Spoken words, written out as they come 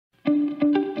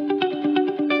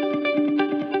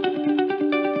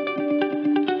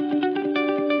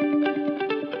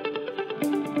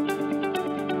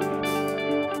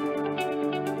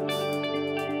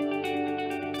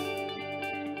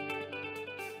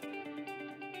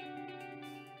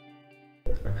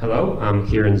Hello, I'm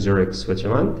here in Zurich,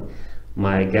 Switzerland.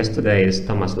 My guest today is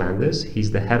Thomas Landis. He's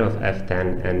the head of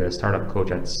F10 and the startup coach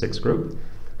at Six Group.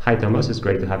 Hi Thomas, it's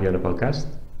great to have you on the podcast.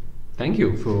 Thank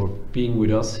you for being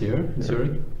with us here in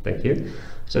Zurich. Thank you.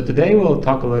 So today we'll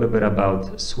talk a little bit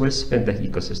about Swiss Fintech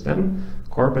ecosystem,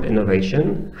 corporate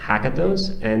innovation,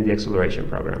 hackathons, and the acceleration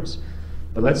programs.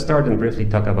 But let's start and briefly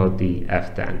talk about the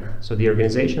F10. So the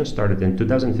organization started in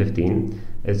 2015.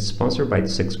 It's sponsored by the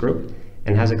Six Group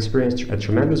and has experienced a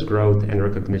tremendous growth and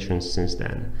recognition since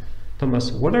then.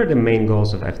 Thomas, what are the main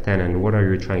goals of F10 and what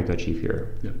are you trying to achieve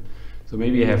here? Yeah. So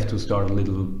maybe I have to start a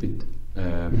little bit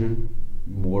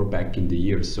more back in the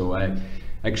years. So I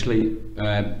actually,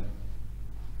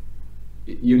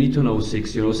 you need to know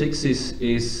Six. You know, Six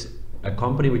is a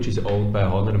company which is owned by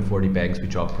 140 banks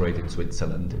which operate in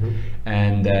Switzerland.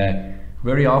 And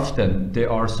very often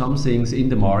there are some things in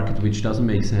the market which doesn't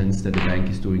make sense that the bank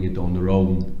is doing it on their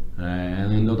own.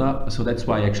 So that's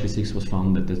why actually Six was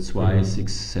founded. That's why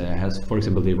Six has, for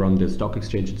example, they run the stock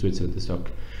exchange in Switzerland, the stock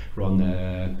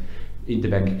run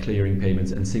interbank clearing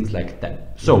payments and things like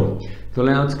that. So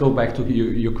now let's go back to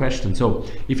your question. So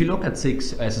if you look at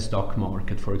Six as a stock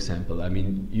market, for example, I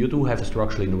mean, you do have a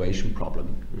structural innovation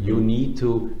problem. You need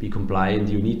to be compliant,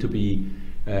 you need to be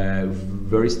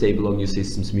very stable on your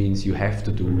systems, means you have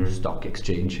to do stock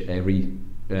exchange every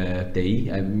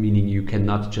day, meaning you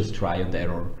cannot just try and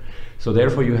error. So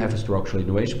therefore you have a structural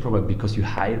innovation problem because you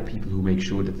hire people who make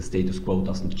sure that the status quo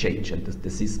doesn't change and the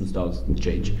systems doesn't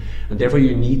change. And therefore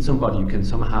you need somebody you can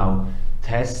somehow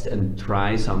test and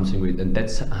try something with. And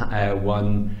that's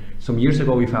some years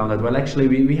ago we found that, well, actually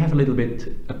we have a little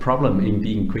bit a problem in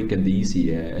being quick and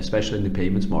easy, especially in the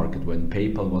payments market when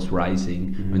PayPal was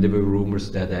rising, when there were rumors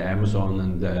that Amazon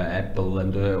and Apple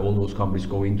and all those companies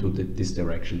go into this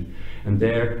direction. And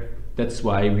that's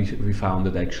why we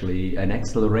founded actually an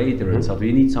accelerator and so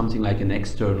we need something like an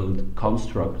external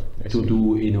construct to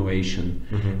do innovation.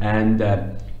 And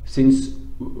since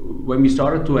when we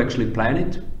started to actually plan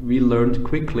it, we learned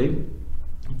quickly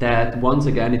that once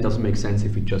again it doesn't make sense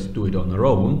if we just do it on our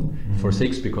own for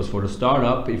Six, because for the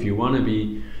startup, if you want to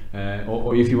be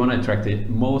or if you want to attract the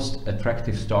most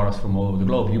attractive startups from all over the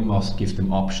globe, you must give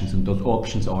them options, and those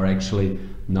options are actually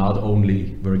not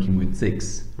only working with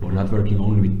Six or not working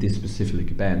only with this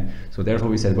specific band. So therefore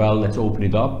we said, well, let's open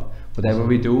it up, whatever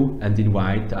we do, and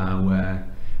invite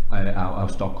our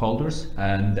stockholders.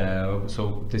 And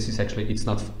so this is actually, it's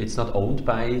not owned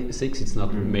by Six, it's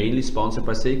not mainly sponsored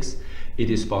by Six, it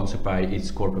is sponsored by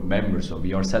its corporate members. So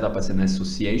we are set up as an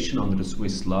association under the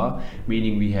Swiss law,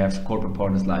 meaning we have corporate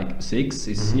partners like Six,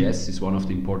 is one of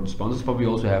the important sponsors, but we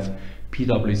also have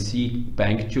PwC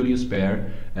Bank, Julius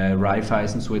Baer,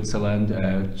 Raiffeisen Switzerland,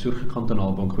 Zürcher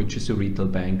Kantonalbank, which is a retail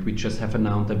bank. We just have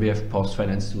announced that we have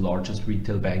PostFinance, the largest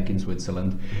retail bank in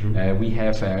Switzerland. We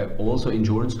have also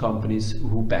insurance companies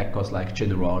who back us, like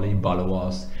Generali,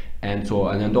 Baloise, and so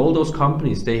on. And all those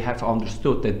companies, they have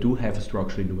understood they do have a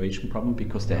structural innovation problem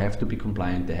because they have to be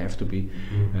compliant, they have to be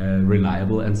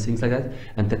reliable and things like that,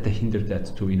 and that they hinder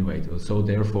that to innovate. So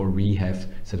therefore we have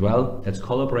said, well, let's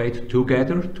collaborate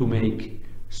together to make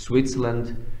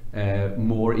Switzerland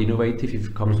more innovative if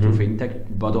it comes to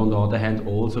fintech, but on the other hand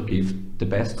also give the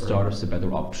best startups the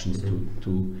better options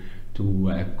to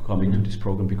come into this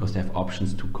program, because they have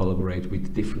options to collaborate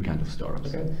with different kind of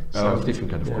startups. Different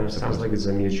kind of corporates. Sounds like it's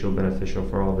a mutual beneficial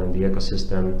for all of them, the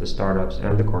ecosystem, the startups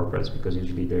and the corporates, because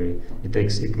usually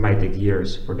it might take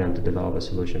years for them to develop a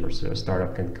solution versus a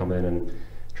startup can come in and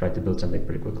try to build something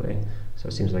pretty quickly. So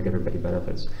it seems like everybody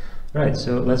benefits. Right,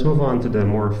 so let's move on to the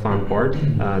more fun part,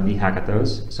 the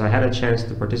hackathons. So I had a chance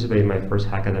to participate in my first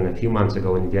hackathon a few months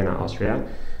ago in Vienna, Austria,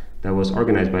 that was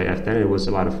organized by F10. It was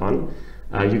a lot of fun.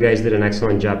 You guys did an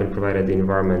excellent job and provided the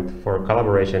environment for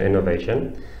collaboration and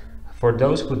innovation. For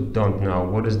those who don't know,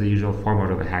 what is the usual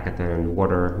format of a hackathon and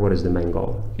what is the main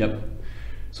goal? Yep.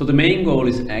 So the main goal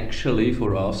is actually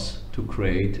for us to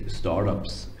create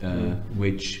startups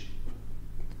which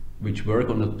work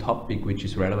on a topic which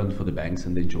is relevant for the banks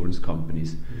and the insurance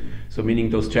companies. So meaning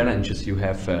those challenges you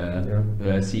have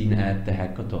seen at the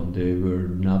hackathon, they were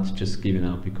not just given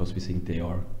out because we think they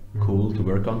are cool to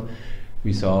work on.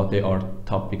 We saw they are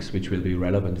topics which will be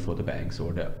relevant for the banks,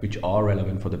 or which are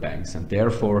relevant for the banks, and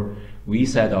therefore we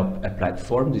set up a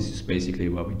platform. This is basically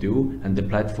what we do, and the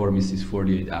platform is this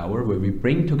 48-hour where we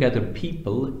bring together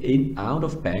people out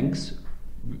of banks.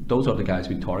 Those are the guys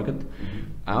we target,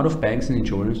 out of banks and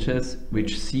insurances,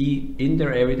 which see in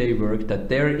their everyday work that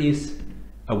there is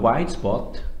a white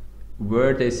spot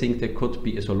where they think there could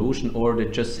be a solution, or they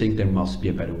just think there must be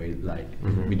a better way, like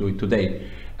we do it today.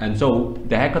 And so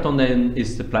the hackathon then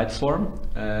is the platform.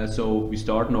 So we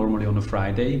start normally on a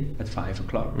Friday at 5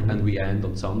 o'clock and we end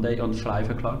on Sunday on 5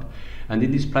 o'clock. And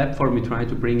in this platform we try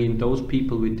to bring in those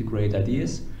people with the great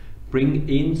ideas, bring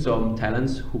in some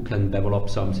talents who can develop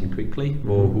something quickly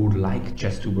or who like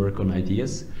just to work on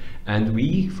ideas. And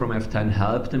we from F10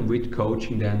 help them with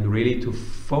coaching then really to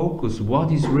focus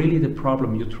what is really the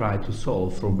problem you try to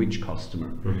solve for which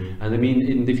customer. And I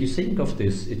mean, and if you think of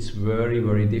this, it's very,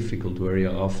 very difficult very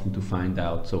often to find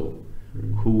out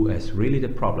who is really the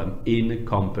problem in a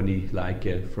company like,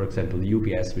 for example,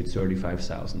 UBS with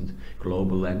 35,000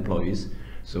 global employees.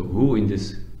 So who in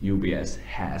this UBS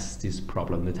has this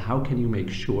problem? That how can you make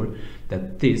sure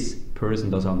that this person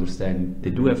does understand they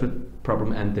do have a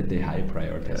problem and that they high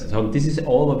prioritize? So this is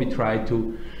all what we try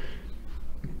to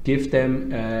give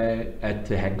them at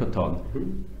the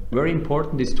hackathon. Very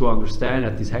important is to understand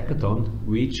at this hackathon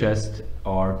we just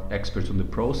are experts on the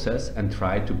process and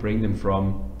try to bring them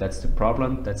from that's the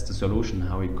problem, that's the solution,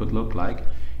 how it could look like,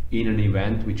 in an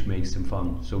event which makes them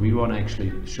fun. So we want to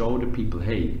actually show the people,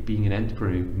 hey, being an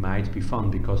entrepreneur might be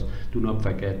fun, because do not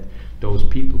forget those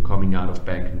people coming out of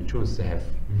bank and insurance, they have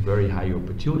very high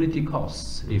opportunity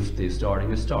costs if they're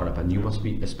starting a startup, and you must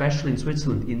be, especially in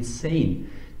Switzerland, insane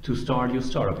to start your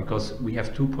startup, because we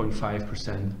have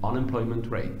 2.5% unemployment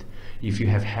rate. If you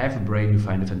have half a brain, you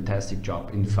find a fantastic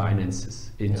job in finances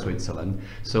in Switzerland.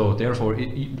 So therefore,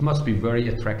 it must be very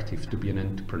attractive to be an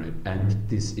entrepreneur, and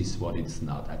this is what it's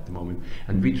not at the moment.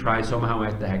 And we try somehow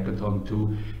at the hackathon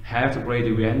to have a great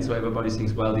event, so everybody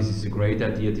thinks, well, this is a great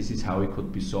idea, this is how it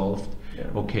could be solved.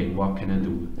 Okay, what can I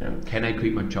do? Can I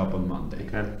quit my job on Monday?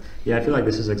 Yeah, I feel like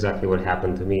this is exactly what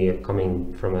happened to me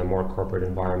coming from a more corporate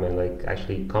environment. Like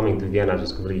actually coming to Vienna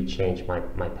just completely changed my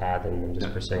path, and I'm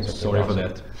just pursuing something Sorry else. for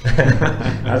that.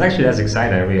 That's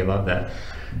exciting. I really love that.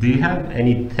 Do you have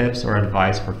any tips or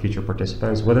advice for future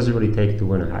participants? What does it really take to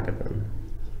win a hackathon?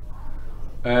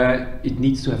 It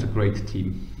needs to have a great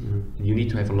team. You need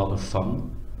to have a lot of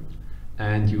fun,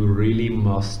 and you really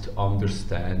must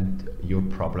understand your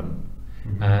problem.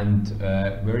 And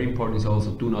very important is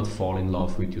also, do not fall in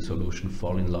love with your solution,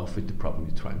 fall in love with the problem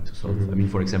you're trying to solve. I mean,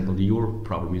 for example, your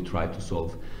problem you try to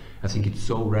solve, I think it's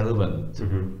so relevant.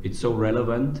 It's so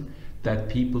relevant that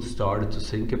people started to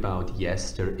think about,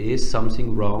 yes, there is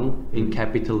something wrong in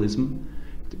capitalism.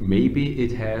 Maybe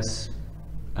it has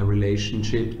a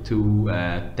relationship to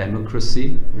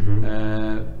democracy,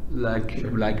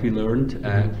 like we learned.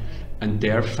 And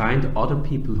there find other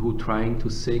people who are trying to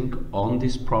think on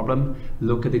this problem,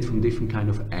 look at it from different kind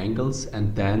of angles,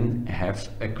 and then have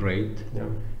a great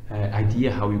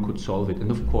idea how you could solve it.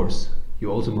 And of course, you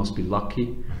also must be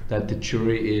lucky that the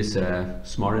jury is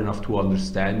smart enough to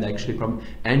understand actually problem,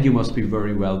 and you must be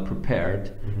very well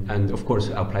prepared. And of course,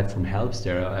 our platform helps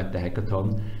there at the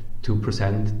hackathon to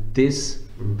present this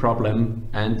problem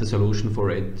and the solution for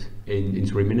it in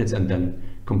 3 minutes, and then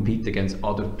compete against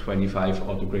other 25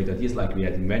 other great ideas like we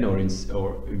had in Vienna or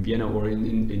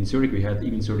in Zurich. We had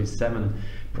even 37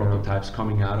 prototypes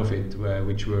coming out of it,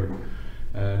 which were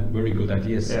very good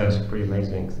ideas. Yeah, it's pretty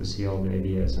amazing to see all the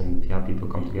ideas and how people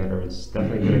come together. It's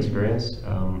definitely a good experience.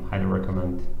 Highly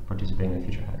recommend participating in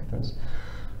future hackathons.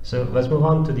 So let's move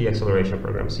on to the acceleration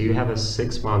program. So you have a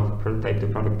 6-month prototype to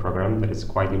product program that is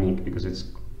quite unique because it's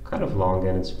kind of long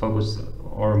and it's focused a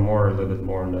little bit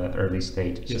more on the early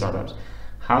stage startups.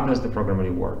 How does the program really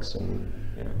work?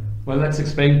 Well, let's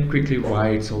explain quickly why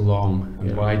it's so long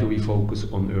and why do we focus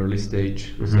on early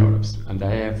stage startups. And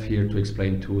I have here to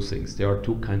explain two things. There are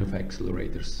two kinds of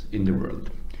accelerators in the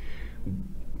world.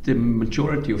 The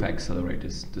majority of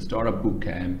accelerators, the startup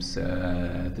bootcamps,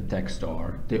 the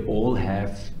Techstar, they all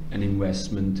have an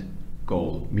investment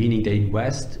goal, meaning they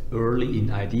invest early in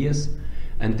ideas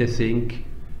and they think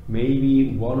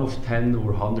maybe 1 of 10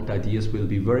 or 100 ideas will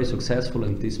be very successful,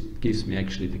 and this gives me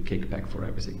actually the kickback for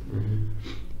everything.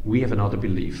 We have another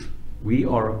belief. We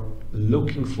are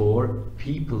looking for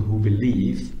people who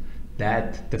believe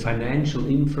that the financial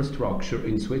infrastructure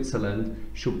in Switzerland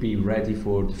should be ready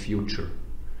for the future.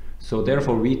 So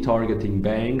therefore we targeting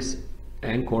banks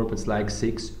and corporates like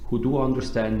SIX who do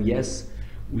understand, yes,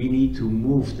 we need to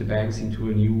move the banks into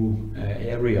a new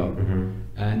area.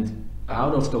 And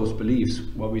out of those beliefs,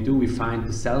 what we do, we find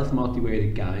the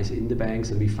self-motivated guys in the banks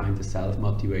and we find the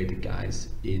self-motivated guys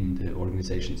in the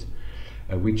organizations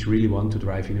which really want to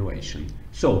drive innovation.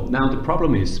 So now the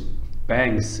problem is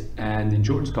banks and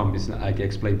insurance companies, like I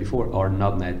explained before, are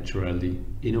not naturally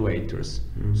innovators.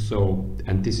 So,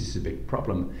 and this is a big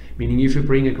problem, meaning if you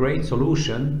bring a great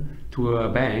solution to a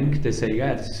bank, they say,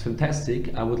 yeah, this is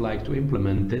fantastic, I would like to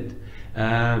implement it.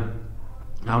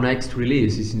 Our next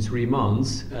release is in 3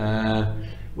 months.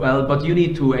 well, but you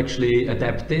need to actually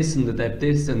adapt this and adapt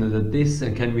this and adapt this,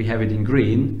 and can we have it in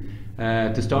green?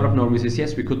 The startup normally says,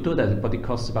 yes, we could do that, but it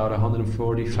costs about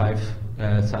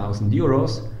 145,000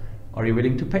 euros. Are you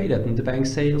willing to pay that? And the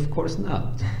banks say, of course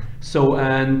not. So,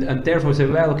 and therefore say,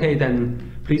 well, okay, then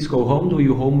please go home, do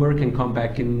your homework, and come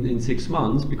back in 6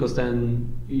 months, because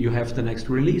then you have the next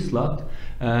release slot.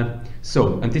 And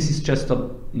this is just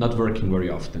not working very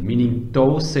often, meaning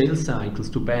those sales cycles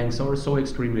to banks are so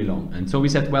extremely long. And so we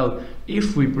said, well,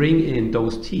 if we bring in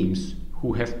those teams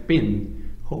who have been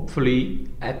hopefully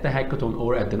at the hackathon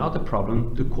or at another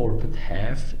problem the corporate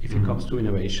have, if it comes to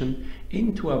innovation,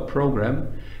 into our program,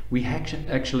 we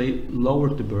actually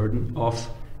lowered the burden of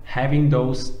having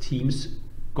those teams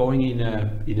going in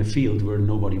a field where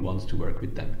nobody wants to work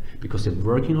with them, because they're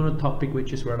working on a topic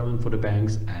which is relevant for the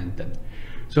banks. And then,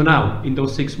 so now in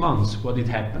those 6 months, what it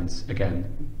happens again,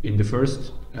 in the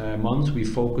first months we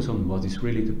focus on what is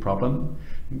really the problem,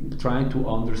 trying to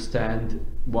understand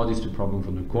what is the problem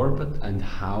from the corporate and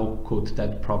how could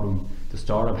that problem the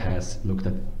startup has looked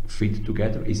at fit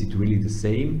together. Is it really the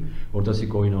same, or does it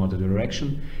go in another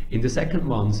direction? In the second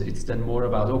months, it's then more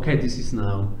about, okay, this is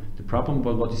now the problem,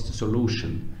 but what is the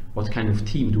solution? What kind of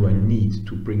team do I need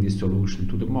to bring this solution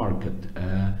to the market?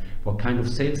 What kind of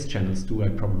sales channels do I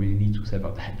probably need to set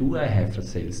up? Do I have a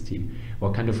sales team?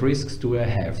 What kind of risks do I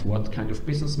have? What kind of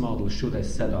business model should I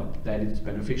set up that is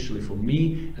beneficial for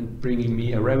me and bringing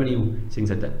me a revenue,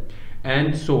 things like that.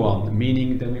 And so on,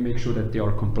 meaning then we make sure that they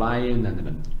are compliant.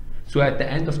 And so at the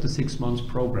end of the 6 months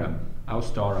program, our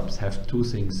startups have 2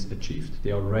 things achieved.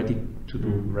 They are ready to do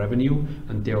revenue,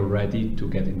 and they are ready to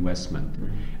get investment.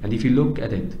 And if you look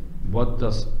at it, what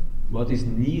is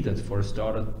needed for a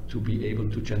startup to be able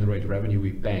to generate revenue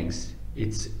with banks?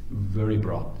 It's very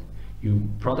broad. Your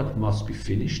product must be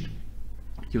finished.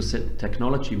 Your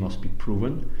technology must be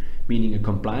proven, meaning a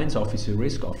compliance officer,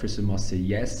 risk officer must say,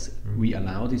 yes, we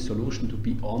allow this solution to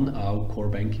be on our core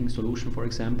banking solution, for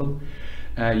example.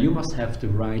 You must have the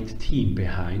right team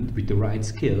behind with the right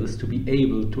skills to be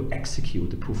able to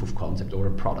execute a proof of concept or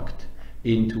a product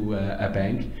into a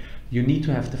bank. You need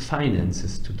to have the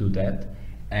finances to do that,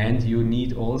 and you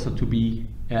need also to be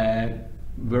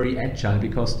very agile,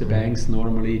 because the banks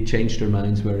normally change their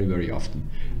minds very, very often.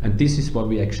 And this is what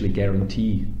we actually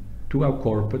guarantee to our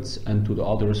corporates and to the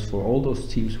others, for all those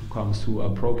teams who come through our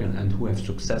program and who have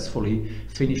successfully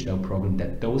finished our program,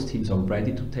 that those teams are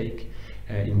ready to take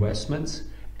investments,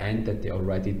 and that they are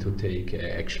ready to take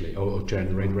actually or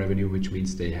generate revenue, which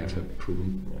means they have a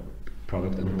proven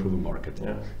product and a proven market.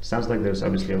 Yeah, sounds like there's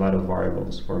obviously a lot of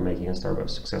variables for making a startup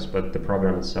success, but the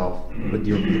program itself with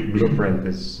your blueprint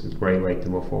is a great way to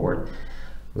move forward.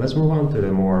 Let's move on to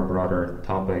the more broader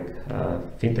topic,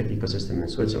 fintech ecosystem in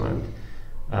Switzerland.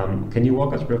 Can you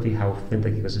walk us briefly how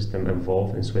fintech ecosystem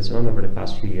evolved in Switzerland over the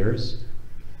past few years?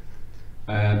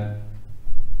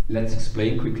 Let's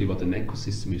explain quickly what an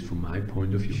ecosystem is from my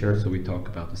point of view. Sure. So we talk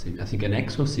about the same. I think an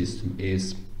ecosystem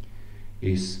is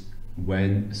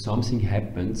when something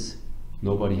happens,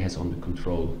 nobody has under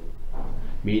control.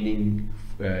 Meaning,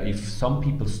 if some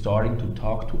people starting to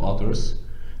talk to others,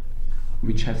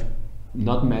 which have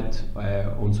not met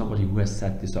on somebody who has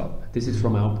set this up. This is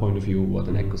from our point of view what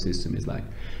an ecosystem is like.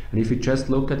 And if you just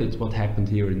look at it, what happened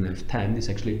here in F10 is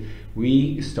actually,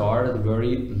 we started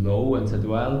very low and said,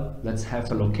 well, let's have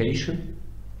a location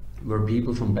where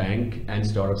people from bank and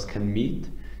startups can meet,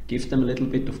 give them a little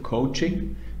bit of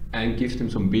coaching, and give them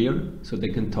some beer so they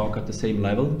can talk at the same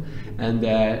level, and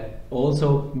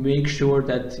also make sure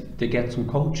that they get some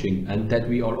coaching, and that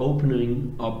we are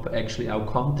opening up actually our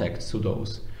contacts to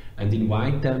those, and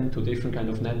invite them to different kind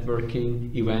of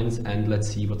networking events, and let's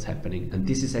see what's happening. And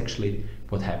this is actually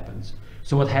what happens.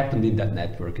 So what happened in that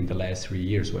network in the last 3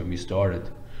 years when we started?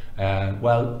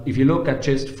 Well, if you look at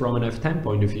just from an F10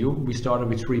 point of view, we started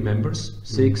with 3 members,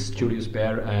 6, Julius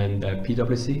Baer and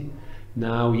PwC.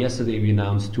 Now, yesterday we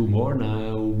announced 2 more,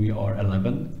 now we are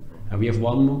 11. And we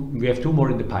have 2 more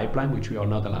in the pipeline, which we are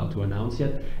not allowed to announce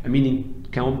yet, meaning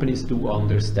companies do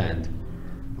understand.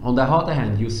 On the other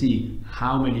hand, you see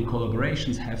how many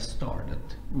collaborations have started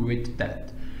with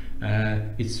that.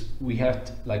 We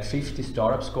had like 50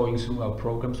 startups going through our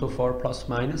program so far, plus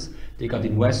minus. They got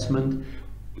investment.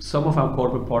 Some of our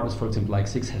corporate partners, for example, like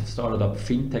 6, have started up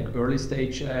fintech early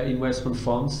stage investment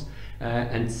funds,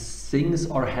 and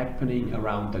things are happening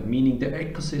around that, meaning the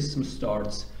ecosystem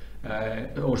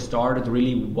started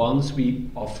really once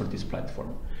we offered this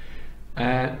platform.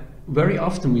 Very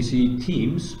often we see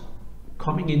teams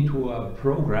coming into a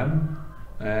program,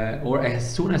 or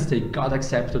as soon as they got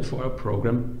accepted for a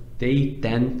program, they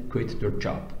then quit their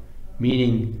job.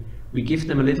 Meaning we give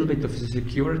them a little bit of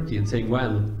security and saying,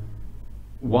 well,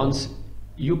 once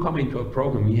you come into a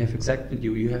program, you have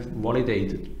you have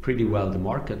validated pretty well the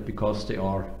market, because there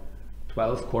are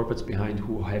 12 corporates behind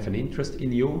who have an interest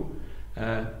in you.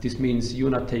 This means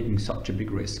you're not taking such a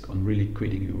big risk on really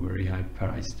quitting a very high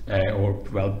priced or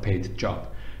well paid job.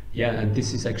 Yeah, and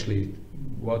this is actually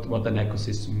what an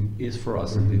ecosystem is for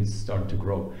us, and it's starting to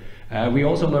grow. We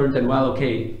also learned that, well,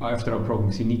 okay, after our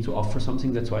programs, you need to offer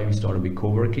something. That's why we started with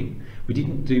co-working. We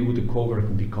didn't do the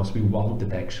co-working because we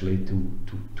wanted actually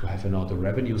to have another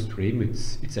revenue stream.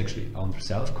 It's actually under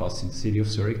self-cost in the city of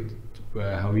Zurich,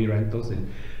 how we rent those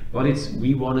in. But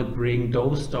we want to bring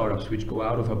those startups which go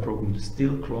out of our program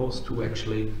still close to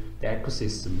actually the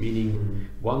ecosystem, meaning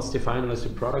once they finalize the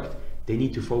product, they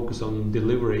need to focus on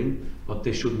delivering, but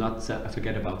they should not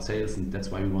forget about sales, and that's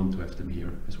why we want to have them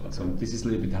here as well. So this is a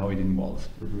little bit how it involved.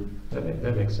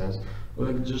 That makes sense.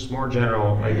 Well, just more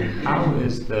general, like, how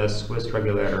is the Swiss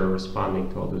regulator responding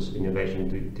to all this innovation?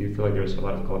 Do you feel like there's a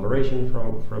lot of collaboration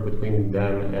from between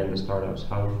them and the startups?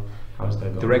 How is that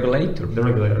going? The regulator? The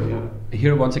regulator, yeah.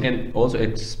 Here, once again, also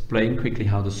explain quickly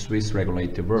how the Swiss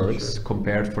regulator works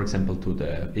compared, for example, to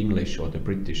the English or the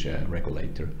British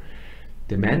regulator.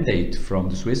 The mandate from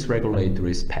the Swiss regulator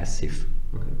is passive.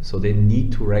 So they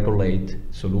need to regulate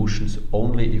solutions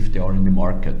only if they are in the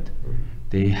market.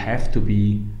 They have to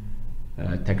be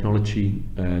technology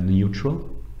neutral,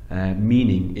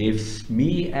 meaning if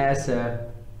me as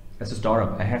a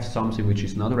startup, I have something which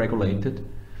is not regulated,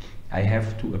 I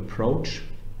have to approach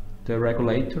the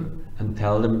regulator and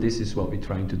tell them this is what we're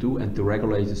trying to do, and the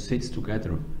regulator sits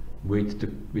together with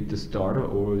the starter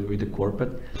or with the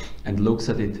corporate and looks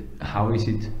at it, how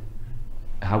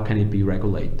can it be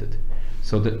regulated.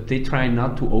 So that they try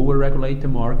not to over-regulate the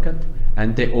market,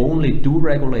 and they only do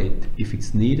regulate if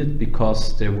it's needed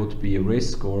because there would be a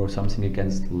risk or something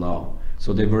against the law.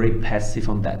 So they're very passive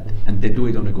on that, and they do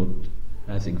it on a good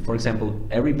thing. For example,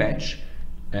 every batch,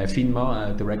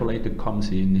 FINMA, the regulator, comes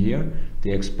in here,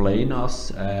 they explain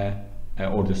us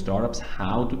or the startups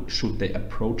should they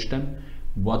approach them,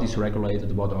 what is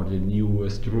regulated, what are the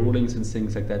newest rulings and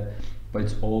things like that. But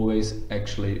it's always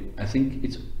actually, I think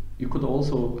you could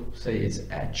also say it's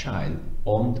agile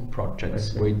on the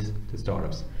projects with the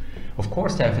startups. Of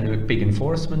course, they have a big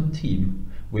enforcement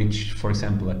team, which, for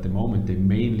example, at the moment, they're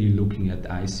mainly looking at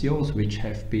ICOs which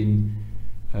have been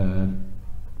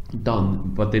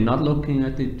done, but they're not looking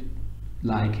at it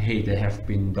like, hey, they have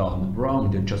been done wrong.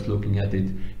 They're just looking at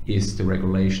it, is the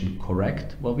regulation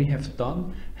correct, what we have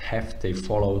done? Have they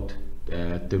followed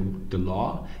the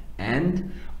law?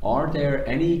 And are there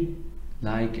any,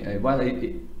 like,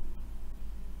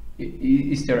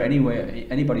 is there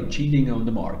anybody cheating on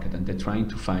the market? And they're trying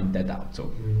to find that out.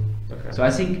 So, so I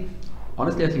think,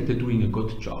 honestly, I think they're doing a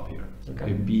good job here.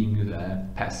 Being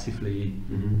passively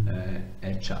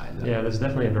agile. Yeah, that's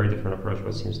definitely a very different approach, but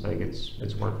it seems like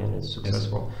it's working, it's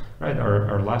successful. Right,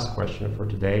 our last question for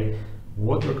today: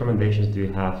 what recommendations do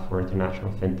you have for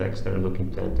international fintechs that are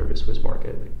looking to enter the Swiss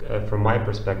market? From my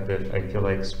perspective, I feel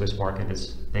like Swiss market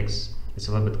it's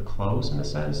a little bit close in the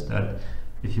sense that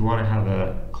if you want to have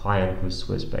a client who's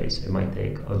Swiss based, it might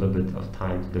take a little bit of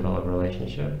time to develop a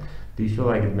relationship. Do you feel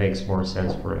like it makes more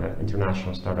sense for an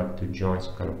international startup to join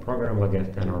some kind of program like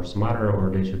F10 or some other, or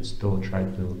they should still try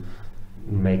to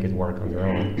make it work on their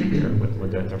own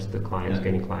with the clients,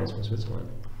 getting clients from Switzerland?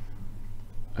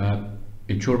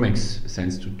 It sure makes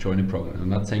sense to join a program. I'm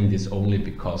not saying this only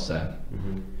because I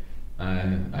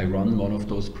run one of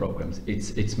those programs.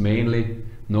 It's mainly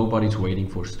nobody's waiting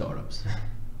for startups,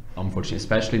 unfortunately,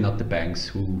 especially not the banks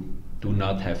who do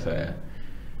not have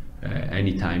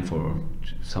any time for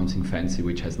something fancy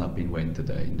which has not been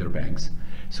invented in their banks.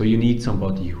 So you need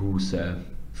somebody who's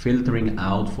filtering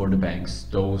out for the banks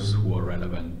those who are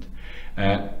relevant.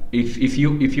 If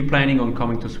you're planning on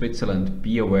coming to Switzerland,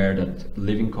 be aware that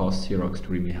living costs here are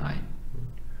extremely high.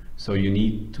 So you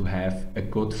need to have a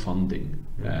good funding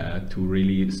to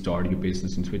really start your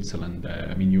business in Switzerland.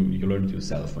 I mean, you learned it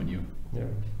yourself when you've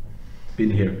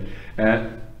been here.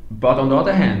 But on the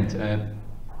other hand,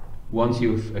 once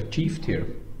you've achieved here,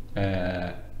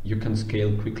 you can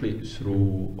scale quickly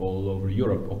through all over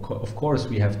Europe. Of course,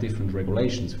 we have different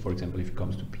regulations, for example, if it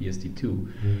comes to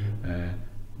PSD2,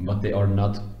 but they are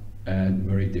not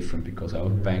very different because our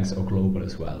banks are global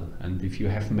as well. And if you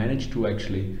have managed to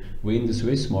actually win the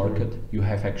Swiss market, you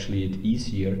have actually it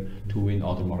easier to win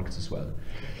other markets as well.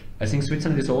 I think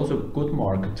Switzerland is also a good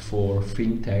market for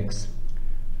fintechs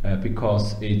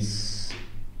because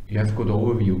you have good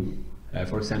overview.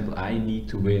 For example, I need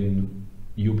to win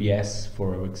UBS,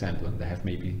 for example, and they have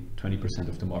maybe 20%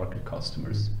 of the market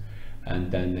customers.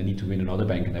 And then I need to win another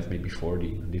bank and have maybe 40.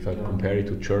 And if I compare it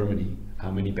to Germany,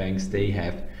 how many banks they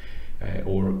have,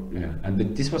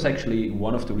 And this was actually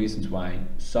one of the reasons why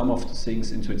some of the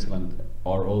things in Switzerland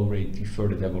are already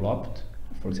further developed.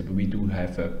 For example, we do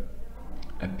have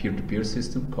a peer-to-peer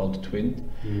system called Twin,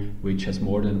 which has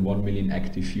more than 1 million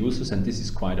active users, and this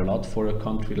is quite a lot for a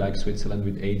country like Switzerland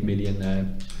with 8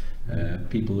 million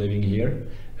people living here.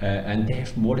 And they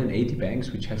have more than 80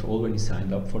 banks which have already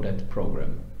signed up for that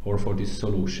program or for this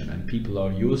solution, and people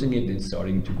are using it. It's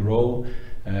starting to grow,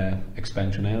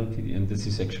 expansionality, and this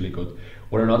is actually good.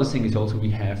 Or another thing is also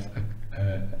we have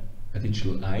a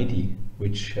digital ID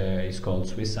which is called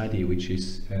Swiss ID, which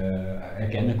is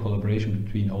again a collaboration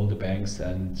between all the banks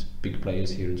and big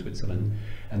players here in Switzerland.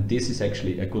 And this is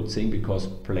actually a good thing because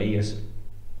players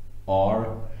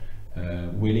are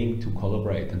willing to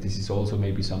collaborate, and this is also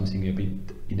maybe something a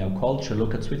bit in our culture.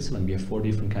 Look at Switzerland, we have 4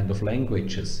 different kind of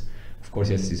languages. Of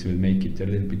course, yes, this will make it a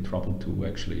little bit trouble to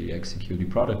actually execute the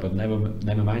product, but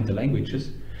never mind the languages.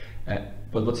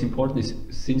 But what's important is,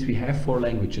 since we have 4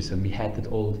 languages and we had that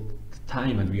all the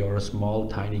time, and we are a small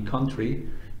tiny country,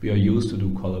 we are used to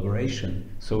do collaboration,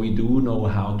 so we do know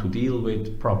how to deal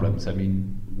with problems. I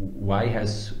mean, why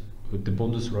has the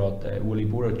Bundesrat Uli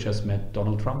Burra just met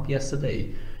Donald Trump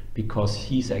yesterday? Because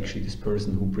he's actually this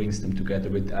person who brings them together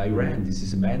with Iran. This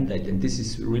is a mandate, and this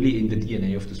is really in the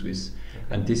DNA of the Swiss.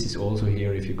 And this is also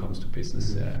here if it comes to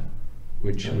business,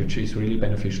 which is really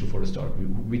beneficial for the startup,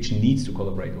 which needs to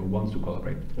collaborate or wants to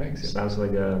collaborate with banks. Sounds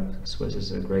like Swiss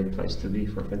is a great place to be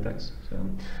for fintechs. So,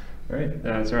 all right,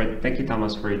 that's all right. Thank you,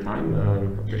 Thomas, for your time.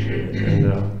 Appreciate it. And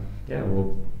yeah,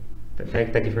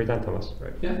 thank you for your time, Thomas.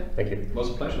 Right. Yeah, thank you. It was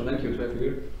a pleasure. Thank you to have you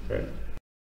here. All right.